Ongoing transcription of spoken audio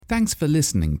Thanks for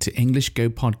listening to English Go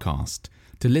Podcast.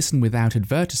 To listen without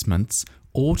advertisements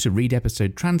or to read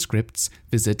episode transcripts,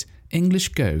 visit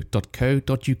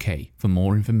englishgo.co.uk for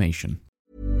more information.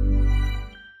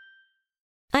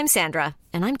 I'm Sandra,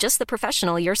 and I'm just the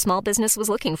professional your small business was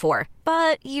looking for.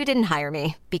 But you didn't hire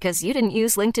me because you didn't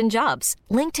use LinkedIn Jobs.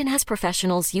 LinkedIn has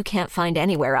professionals you can't find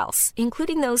anywhere else,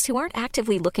 including those who aren't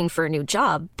actively looking for a new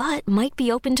job, but might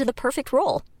be open to the perfect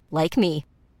role, like me.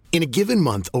 In a given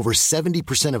month, over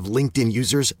 70% of LinkedIn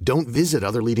users don't visit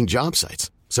other leading job sites.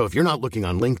 So if you're not looking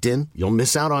on LinkedIn, you'll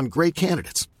miss out on great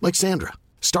candidates like Sandra.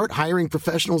 Start hiring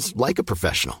professionals like a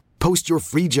professional. Post your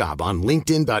free job on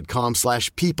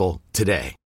linkedin.com/people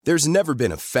today. There's never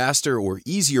been a faster or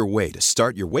easier way to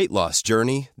start your weight loss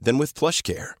journey than with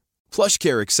PlushCare.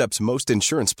 PlushCare accepts most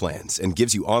insurance plans and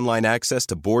gives you online access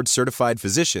to board-certified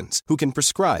physicians who can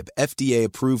prescribe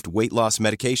FDA-approved weight loss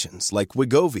medications like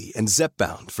Wegovy and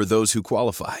Zepbound for those who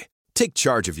qualify. Take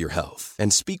charge of your health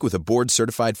and speak with a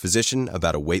board-certified physician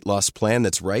about a weight loss plan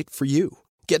that's right for you.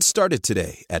 Get started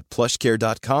today at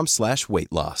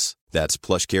plushcare.com/weight loss. That's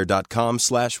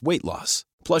plushcare.com/weight loss.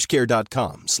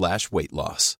 plushcare.com/weight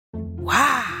loss.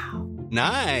 Wow.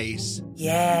 Nice.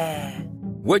 Yeah.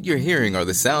 What you're hearing are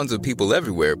the sounds of people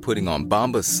everywhere putting on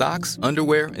Bombas socks,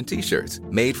 underwear, and T-shirts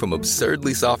made from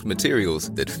absurdly soft materials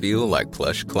that feel like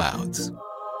plush clouds.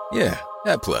 Yeah,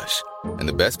 that plush. And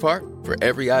the best part? For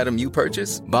every item you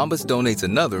purchase, Bombas donates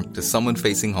another to someone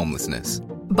facing homelessness.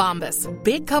 Bombas.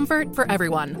 Big comfort for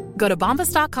everyone. Go to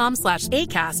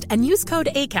bombas.com/ACAST and use code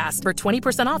ACAST for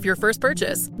 20% off your first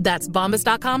purchase. That's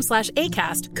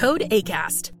bombas.com/ACAST. Code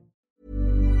ACAST.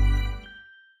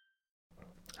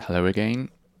 Hello again.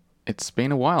 It's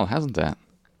been a while, hasn't it?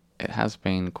 It has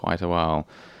been quite a while.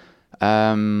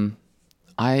 I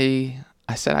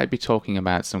said I'd be talking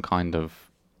about some kind of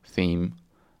theme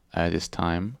this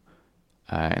time.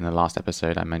 In the last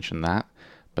episode, I mentioned that.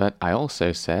 But I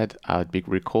also said I'd be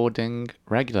recording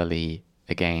regularly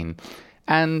again.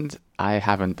 And I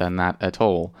haven't done that at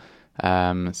all.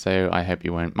 So I hope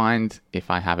you won't mind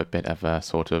if I have a bit of a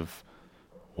sort of,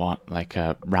 like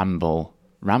a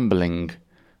rambling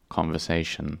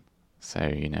conversation.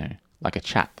 So, like a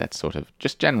chat that's sort of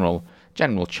just general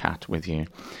chat with you.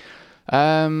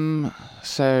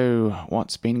 So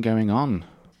what's been going on?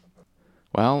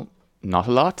 Well, not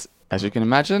a lot, as you can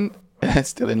imagine.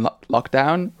 Still in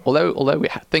lockdown, although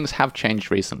things have changed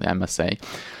recently, I must say.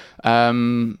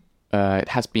 It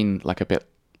has been like a bit.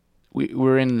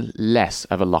 We're in less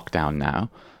of a lockdown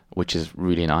now, which is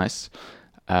really nice.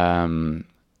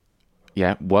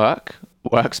 Yeah,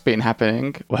 work's been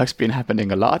happening. Work's been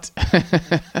happening a lot.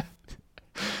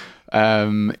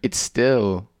 It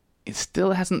still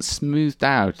hasn't smoothed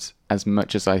out as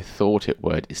much as I thought it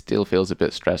would. It still feels a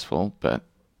bit stressful, but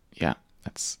yeah,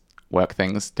 that's work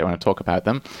things. Don't want to talk about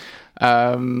them.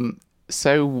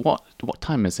 So what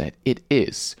time is it? It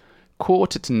is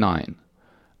 9:15.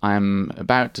 I'm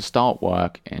about to start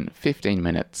work in 15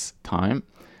 minutes time.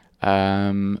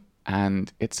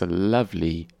 And it's a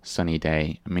lovely sunny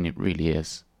day. I mean, it really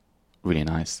is really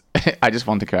nice. I just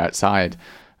want to go outside.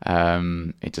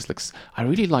 It just looks... I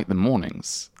really like the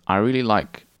mornings. I really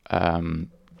like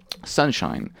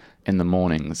sunshine in the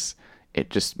mornings. It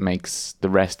just makes the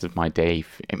rest of my day...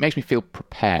 It makes me feel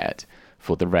prepared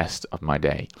for the rest of my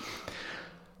day.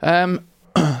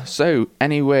 So,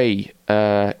 anyway,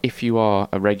 if you are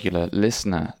a regular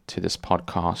listener to this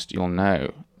podcast, you'll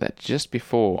know that just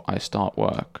before I start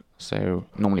work, so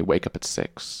normally wake up at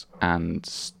 6 and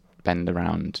spend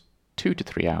around 2 to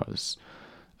 3 hours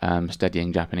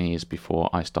studying Japanese before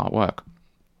I start work.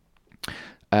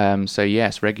 So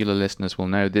yes, regular listeners will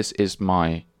know this is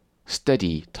my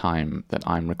study time that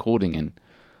I'm recording in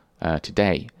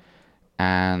today.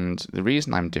 And the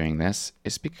reason I'm doing this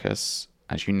is because,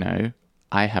 as you know,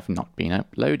 I have not been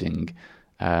uploading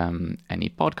any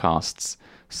podcasts.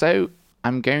 So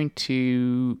I'm going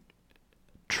to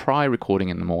try recording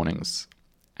in the mornings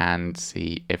and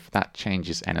see if that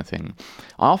changes anything.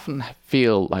 I often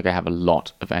feel like I have a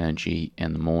lot of energy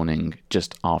in the morning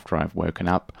just after I've woken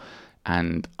up,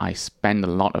 and I spend a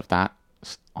lot of that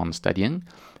on studying,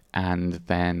 and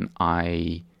then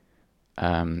I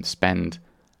spend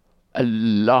a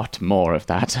lot more of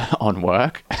that on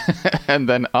work. And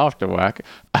then after work,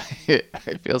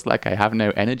 it feels like I have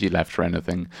no energy left for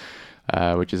anything,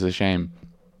 which is a shame.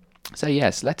 So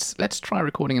yes, let's try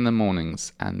recording in the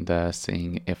mornings and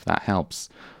seeing if that helps.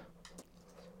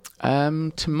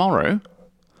 Not tomorrow,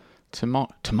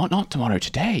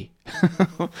 today.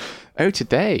 Oh,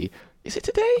 today. Is it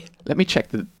today? Let me check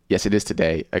yes, it is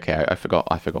today. Okay, I forgot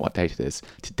what date it is.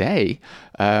 Today,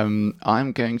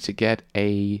 I'm going to get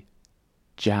a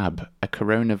jab, a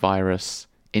coronavirus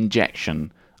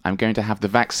injection. I'm going to have the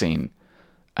vaccine.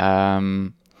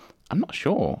 I'm not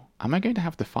sure. Am I going to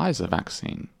have the Pfizer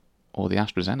vaccine or the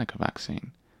AstraZeneca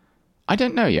vaccine? I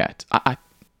don't know yet. I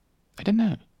don't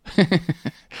know.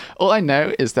 All I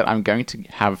know is that I'm going to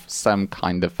have some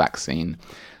kind of vaccine.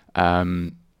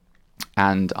 And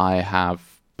I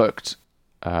have booked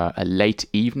a late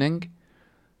evening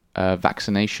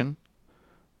vaccination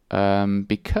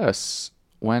because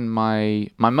when my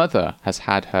mother has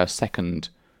had her second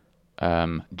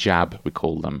jab, we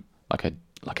call them, like a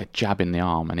jab in the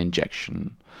arm, an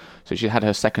injection. So she had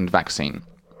her second vaccine.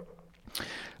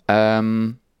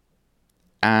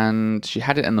 And she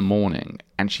had it in the morning,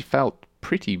 and she felt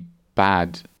pretty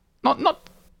bad. Not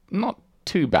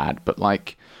too bad, but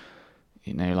like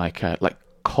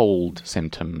cold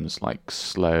symptoms, like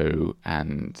slow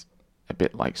and a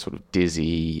bit like sort of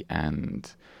dizzy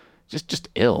and just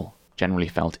ill. Generally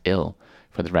felt ill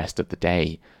for the rest of the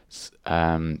day.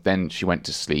 Then she went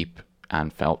to sleep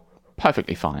and felt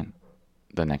perfectly fine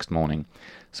the next morning.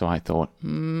 So I thought,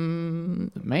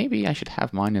 maybe I should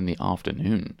have mine in the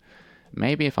afternoon.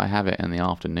 Maybe if I have it in the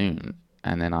afternoon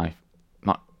and then I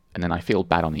feel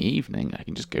bad on the evening, I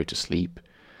can just go to sleep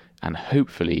and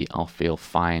hopefully I'll feel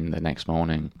fine the next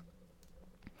morning.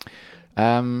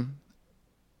 But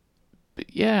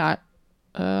yeah,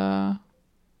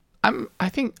 I'm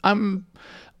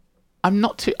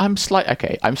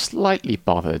slightly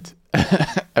bothered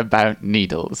about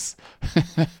needles.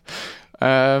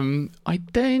 I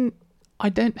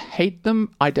don't hate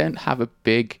them. I don't have a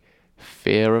big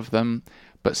fear of them,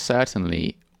 but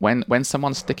certainly when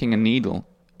someone's sticking a needle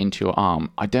into your arm,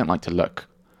 I don't like to look.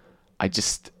 I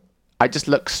just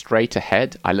look straight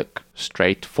ahead. I look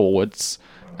straight forwards.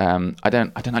 I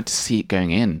don't like to see it going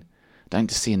in. I don't like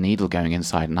to see a needle going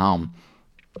inside an arm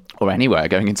or anywhere,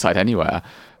 going inside anywhere.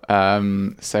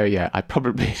 So yeah, I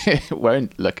probably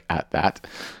won't look at that.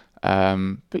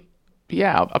 But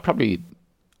yeah, I'll probably.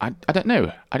 I don't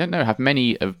know. I don't know. Have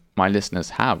many of my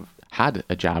listeners have had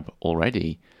a jab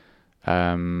already?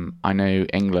 I know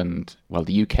England, well,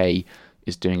 the UK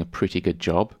is doing a pretty good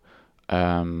job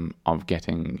of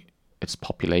getting its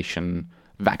population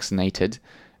vaccinated,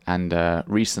 and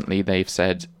recently they've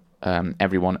said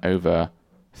everyone over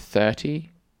 30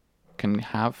 can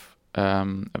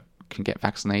get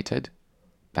vaccinated.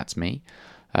 That's me.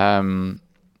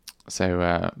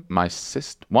 So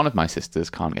one of my sisters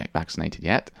can't get vaccinated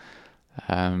yet.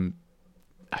 I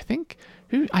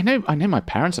know my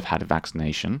parents have had a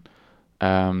vaccination.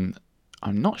 I'm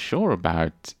not sure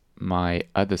about my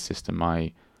other sister,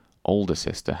 my older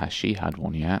sister. Has she had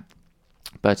one yet?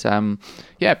 But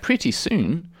yeah, pretty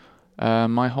soon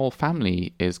my whole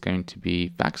family is going to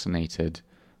be vaccinated,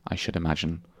 I should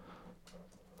imagine.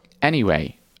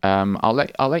 Anyway, I'll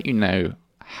let you know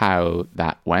how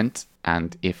that went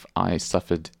and if I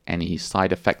suffered any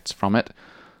side effects from it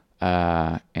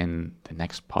in the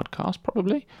next podcast,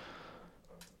 probably.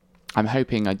 I'm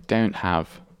hoping I don't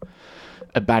have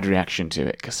a bad reaction to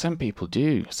it, because some people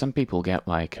do. Some people get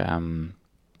like,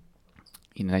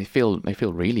 they feel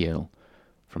really ill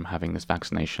from having this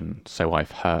vaccination, so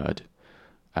I've heard.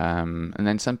 And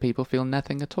then some people feel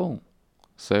nothing at all.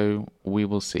 So we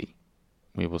will see.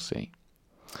 We will see.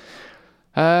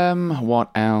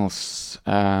 What else?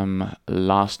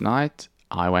 Last night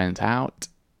I went out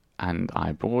and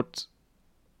I bought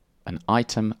an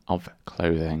item of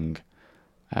clothing.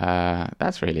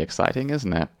 That's really exciting,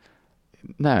 isn't it?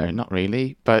 No, not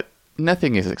really, but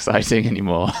nothing is exciting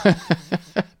anymore.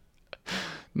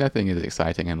 Nothing is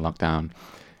exciting in lockdown.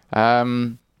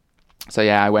 So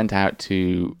yeah, I went out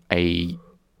to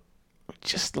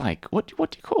just like, what do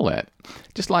you call it?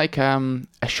 Just like a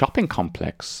shopping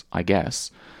complex, I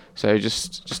guess. So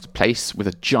just a place with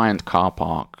a giant car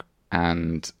park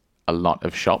and a lot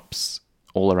of shops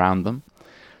all around them.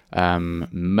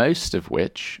 Most of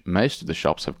the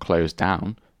shops have closed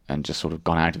down and just sort of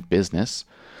gone out of business.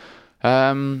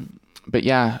 But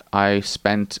yeah, I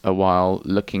spent a while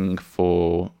looking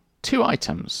for two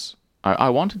items. I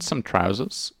wanted some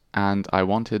trousers and I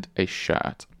wanted a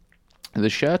shirt. The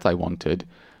shirt I wanted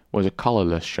was a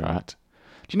collarless shirt.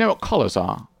 Do you know what collars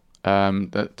are?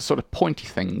 The sort of pointy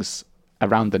things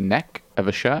around the neck of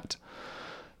a shirt.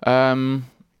 Yeah,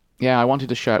 I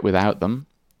wanted a shirt without them.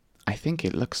 I think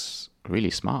it looks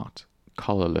really smart.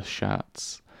 Collarless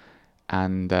shirts.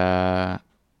 And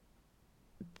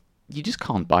you just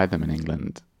can't buy them in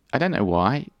England. I don't know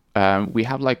why. We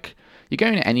have you go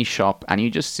into any shop and you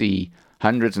just see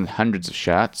hundreds and hundreds of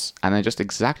shirts, and they're just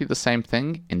exactly the same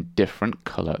thing in different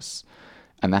colours.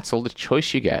 And that's all the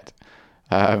choice you get.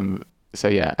 So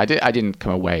yeah, I didn't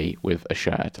come away with a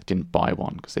shirt. I didn't buy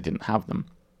one because they didn't have them.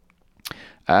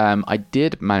 I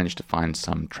did manage to find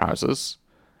some trousers.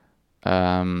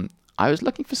 I was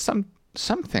looking for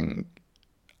something.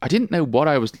 I didn't know what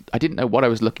I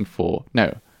was looking for.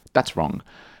 No, that's wrong.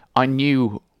 I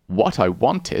knew what I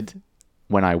wanted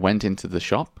when I went into the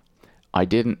shop. I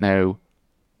didn't know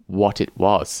what it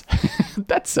was.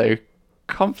 That's so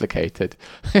complicated.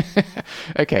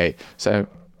 Okay, so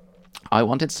I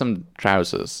wanted some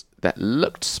trousers that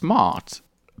looked smart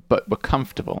but were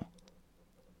comfortable.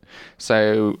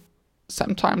 So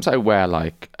sometimes I wear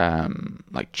like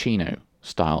chino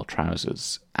style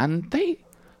trousers, and I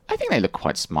think they look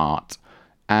quite smart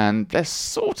and they're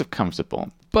sort of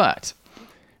comfortable. But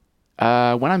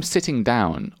when I'm sitting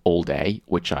down all day,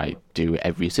 which I do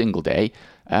every single day,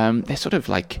 they're sort of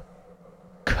like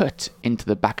cut into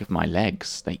the back of my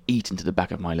legs. They eat into the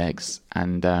back of my legs,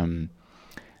 and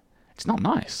it's not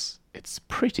nice. It's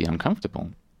pretty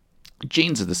uncomfortable.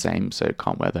 Jeans are the same, so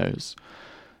can't wear those.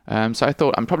 So I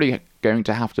thought I'm probably going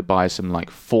to have to buy some like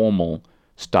formal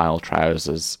style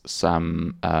trousers,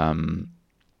 some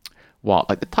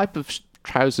like the type of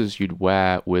trousers you'd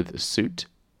wear with a suit.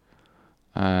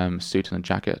 Suit and a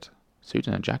jacket.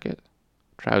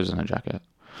 Trousers and a jacket.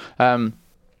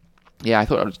 Yeah, I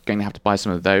thought I was going to have to buy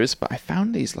some of those, but I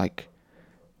found these like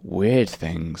weird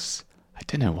things. I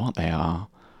don't know what they are.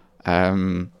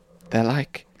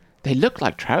 They look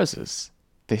like trousers.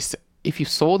 If you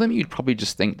saw them, you'd probably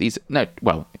just think these. No,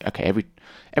 well, okay,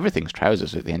 everything's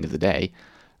trousers at the end of the day.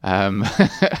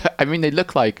 I mean, they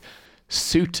look like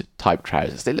suit type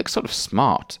trousers. They look sort of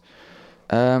smart,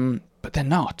 but they're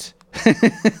not.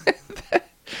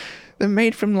 They're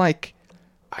made from like,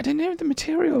 I don't know the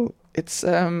material. It's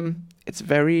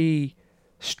very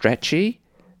stretchy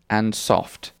and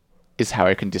soft is how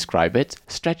I can describe it.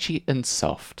 Stretchy and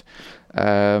soft.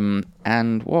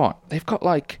 And what? They've got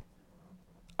like,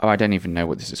 I don't even know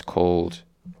what this is called.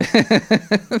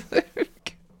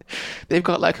 They've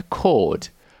got like a cord,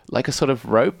 like a sort of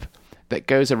rope that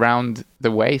goes around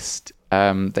the waist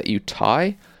that you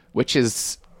tie, which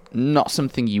is not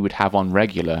something you would have on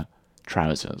regular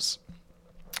trousers.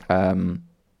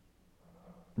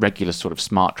 Regular sort of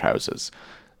smart trousers.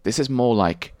 This is more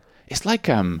like, it's like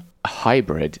a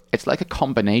hybrid. It's like a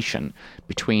combination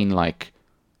between like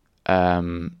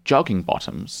jogging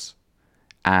bottoms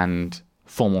and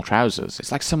formal trousers.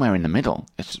 It's like somewhere in the middle.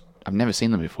 I've never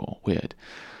seen them before. Weird.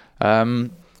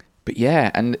 But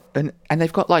yeah, and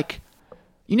they've got like,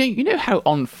 you know how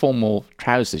on formal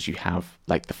trousers you have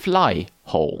like the fly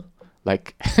hole.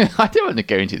 Like I don't want to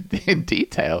go into in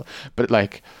detail, but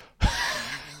like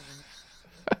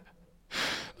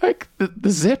like the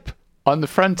zip on the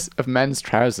front of men's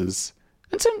trousers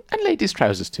and ladies'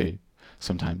 trousers too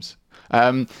sometimes.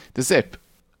 The zip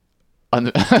on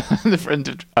the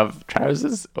front of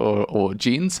trousers or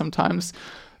jeans sometimes.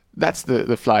 That's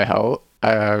the fly hole.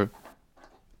 Don't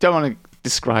want to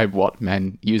describe what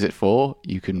men use it for.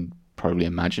 You can probably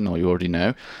imagine, or you already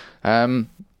know.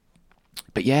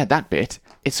 But yeah, that bit,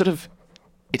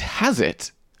 it has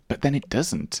it, but then it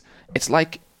doesn't. It's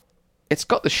like, it's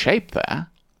got the shape there,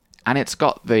 and it's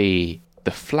got the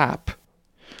flap,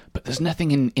 but there's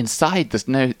nothing inside. There's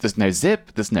no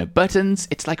zip. There's no buttons.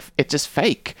 It's like, it's just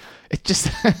fake. It just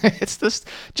it's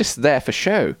just there for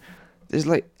show. There's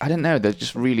like, I don't know. They're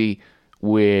just really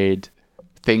weird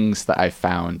things that I've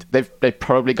found. They've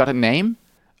probably got a name,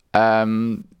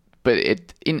 but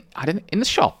in the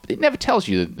shop it never tells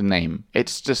you the name.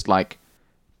 It's just like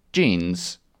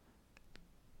jeans,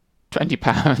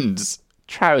 £20,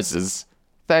 trousers,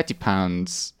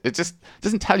 £30. It just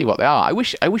doesn't tell you what they are. I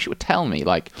wish it would tell me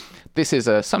like, this is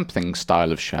a something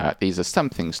style of shirt. These are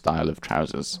something style of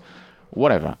trousers,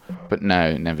 whatever. But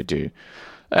no, never do.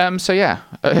 So yeah,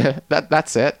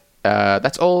 that's it.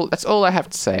 That's all I have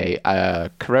to say.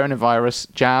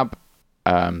 Coronavirus jab,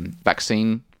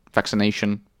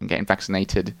 vaccination. I'm getting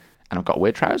vaccinated, and I've got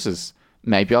weird trousers.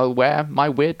 Maybe I'll wear my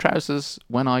weird trousers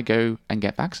when I go and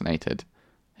get vaccinated.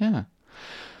 Yeah.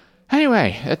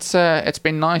 Anyway, it's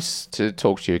been nice to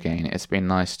talk to you again. It's been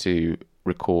nice to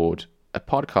record a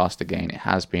podcast again. It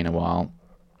has been a while.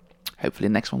 Hopefully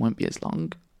the next one won't be as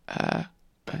long.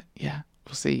 But yeah,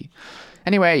 we'll see.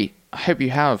 Anyway, I hope you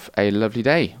have a lovely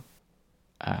day.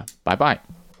 Bye-bye.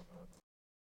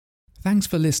 Thanks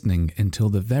for listening until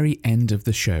the very end of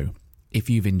the show. If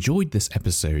you've enjoyed this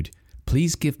episode,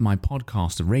 please give my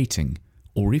podcast a rating,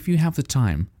 or if you have the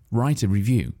time, write a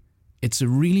review. It's a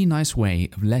really nice way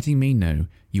of letting me know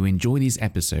you enjoy these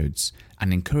episodes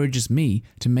and encourages me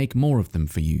to make more of them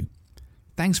for you.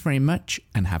 Thanks very much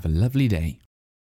and have a lovely day.